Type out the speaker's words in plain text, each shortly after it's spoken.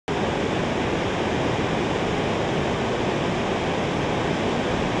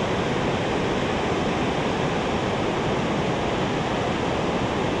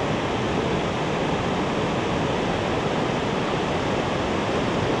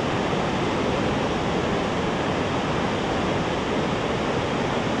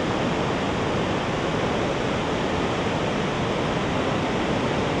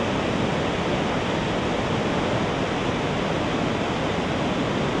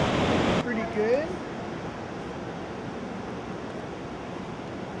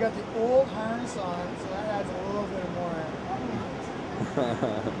got the old harness on, so that adds a little bit more.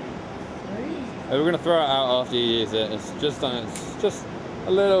 Hey, we're gonna throw it out after you use it. It's just a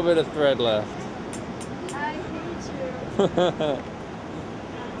little bit of thread left. I hate you.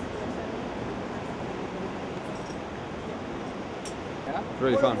 Yeah? It's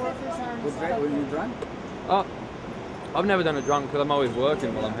really fun. Were you drunk? Oh, I've never done a drunk because I'm always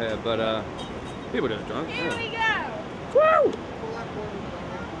working while I'm here, but people do it drunk. Here Yeah. we go. Woo!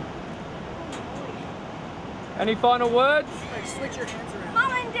 Any final words? Like, switch your hands around.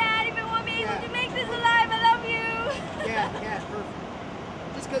 Mom and Dad, if you want me able to make this alive, I love you. Yeah, perfect.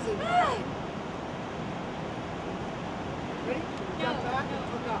 Just because of Ready? Jump back and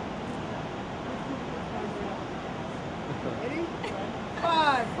hook up. Ready?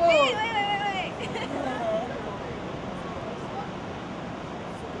 5, 4. Wait.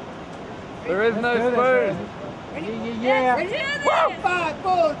 There is no spoon. Ready? Yeah. Ready? Let's do this. 5,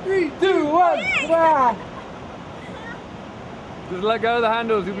 4, 3, 2, 1. Wow. Just let go of the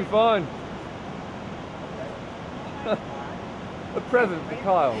handles, you'll be fine. A present for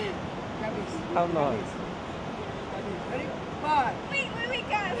Kyle. How nice. Ready? 5. Wait,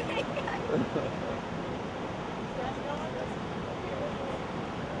 guys.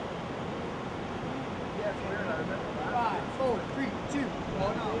 5, 4, 3, 2.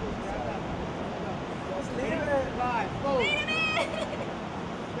 Oh no. Just leave it. 5, 4. Wait a minute.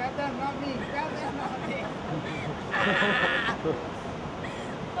 Grab them, not me. Grab them, not me.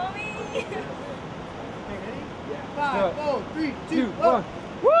 Mommy. Okay, ready? 5, 4, 3, 2, 1.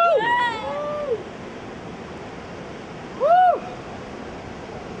 Woo! Woo!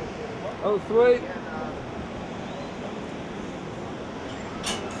 Oh, sweet.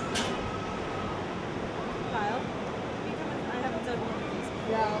 Kyle, I haven't done one of these.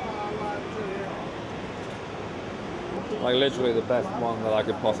 Yeah, Like literally the best one that I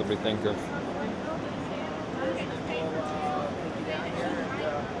could possibly think of.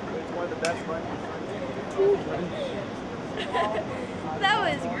 It's one of the best ones. That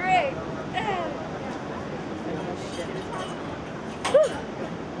was great.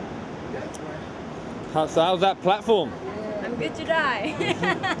 So how's that platform? I'm good to die.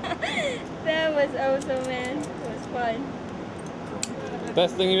 That was awesome, man. It was fun.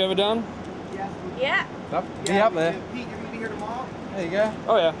 Best thing you've ever done? Yeah. Be up there. Pete, you're going to be here tomorrow? There you go.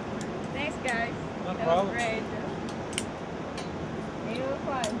 Oh yeah. Thanks, guys. No That problem. was great. It was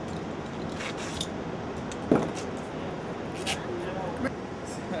fun.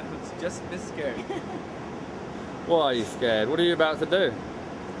 Just a bit scared. Why are you scared? What are you about to do?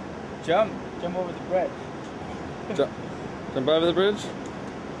 Jump over the bridge. Jump over the bridge?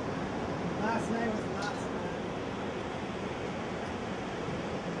 Last night was the last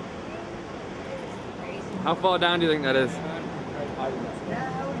night. How far down do you think that is?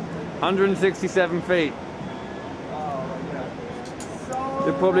 167 feet.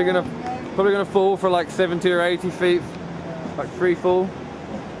 You're probably gonna fall for like 70 or 80 feet, like free fall.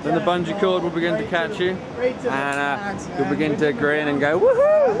 Then the bungee cord will begin to catch you, and you'll begin to grin and go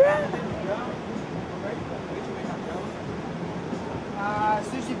woohoo!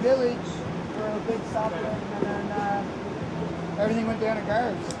 Sushi Village for a big stop there, and then everything went down to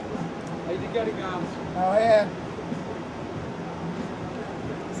Garbs. Hey, you gotta go. Oh yeah.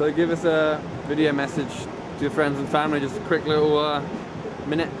 So give us a video message to your friends and family, just a quick little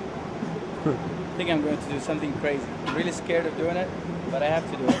minute. I think I'm going to do something crazy. I'm really scared of doing it, but I have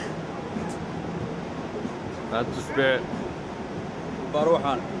to do it. That's the spirit. بروح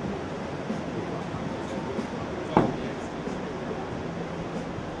أنا.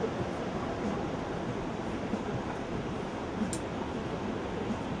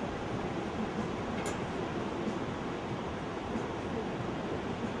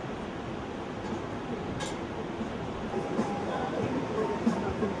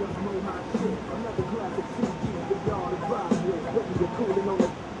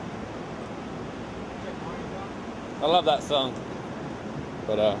 I love that song,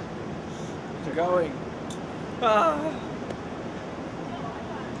 but We're going. Ah.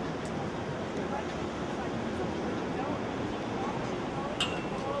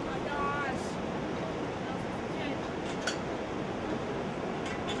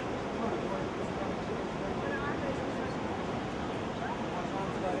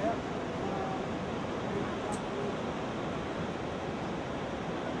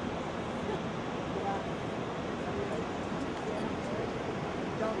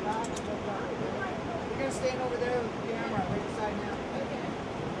 You're gonna stand over there with the camera right beside now.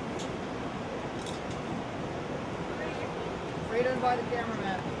 Right in by the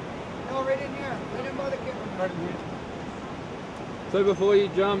cameraman. No, right in here. Right in by the cameraman. Right in here. So before you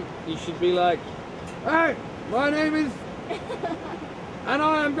jump, you should be like, "Hey, my name is, and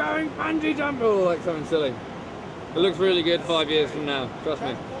I am going bungee jumping," or like something silly. It looks really good 5 years from now, trust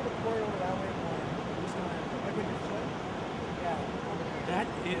me. That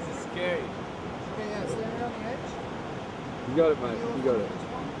is scary. Okay, yeah, stand on the edge. You got it, mate. You got it.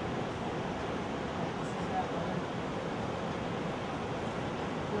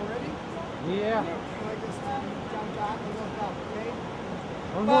 You ready? Yeah. Like this time, jump back and look up, okay?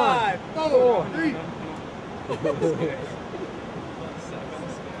 5, 4, 3.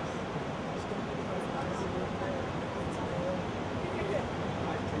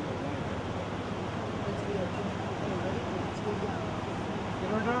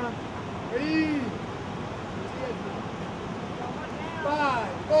 Ready? 5,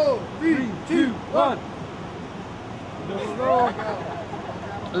 4, 3, 2, 1.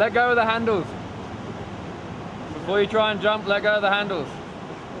 Let go of the handles. Before you try and jump, let go of the handles.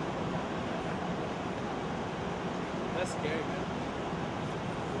 That's scary, man.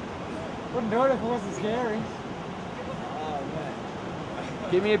 Wouldn't do it if it wasn't scary. Oh, man.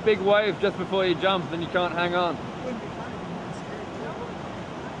 Give me a big wave just before you jump, then you can't hang on. Wouldn't be funny if it was scary.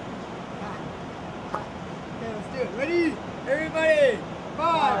 Okay, let's do it. Ready? Everybody!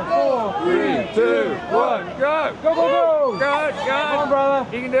 5, 4, 3, 2, 1, go! Go, go, go! Go, go! Come on, brother.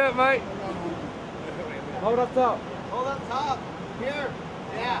 You can do it, mate. Hold up top. Hold up top. Here.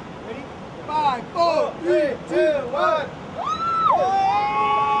 Yeah. Ready? 5, 4, 3, 2, 1.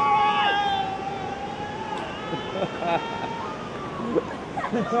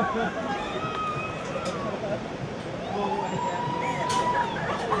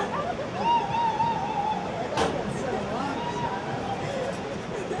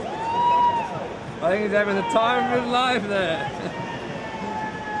 I think he's having the time of his life there.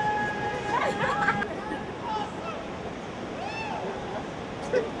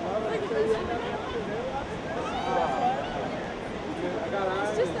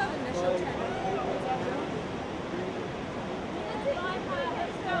 It's just that initial turn.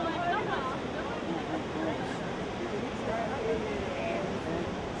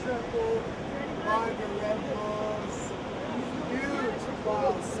 Triple, Margaret Red Bulls, huge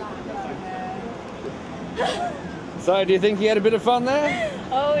ball soccer, man. So, do you think he had a bit of fun there?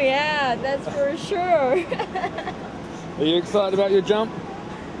 Oh yeah, that's for sure. Are you excited about your jump?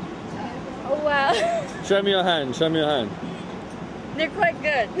 Oh wow. Show me your hand, show me your hand. They're quite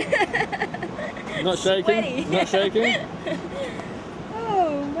good. Not shaking? Sweaty. Not shaking?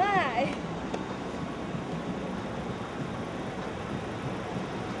 Oh my.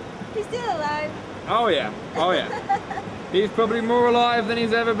 He's still alive. Oh yeah, oh yeah. He's probably more alive than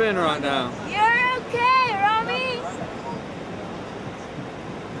he's ever been right now. You're okay, Rami.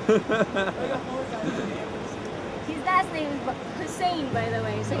 His last name is Hussein, by the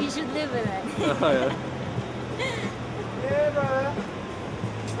way, so you should live with it. Oh yeah. Yeah, brother.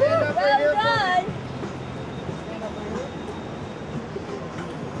 Stand up right here. Well done. Stand up right here.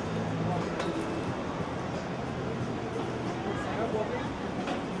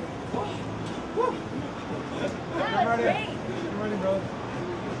 That was great. I'm ready, bro.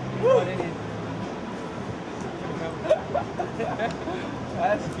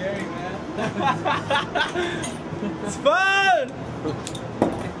 That's scary, man. It's fun!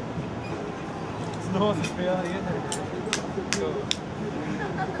 It's no feeling either.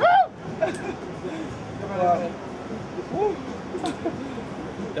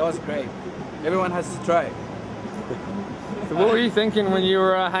 That was great. Everyone has to try. So what were you thinking when you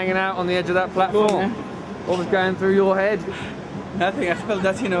were hanging out on the edge of that platform? Cool, man. What was going through your head? Nothing. I felt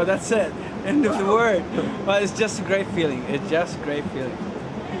that, you know, that's it. End of the word. But it's just a great feeling. It's just a great feeling.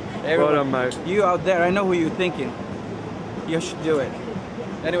 Everyone, Well done, mate. you out there, I know who you're thinking. You should do it.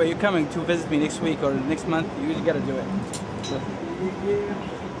 Anyway, you're coming to visit me next week or next month. You gotta do it.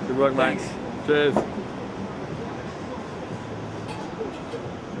 Good work, mate. Thanks. Cheers.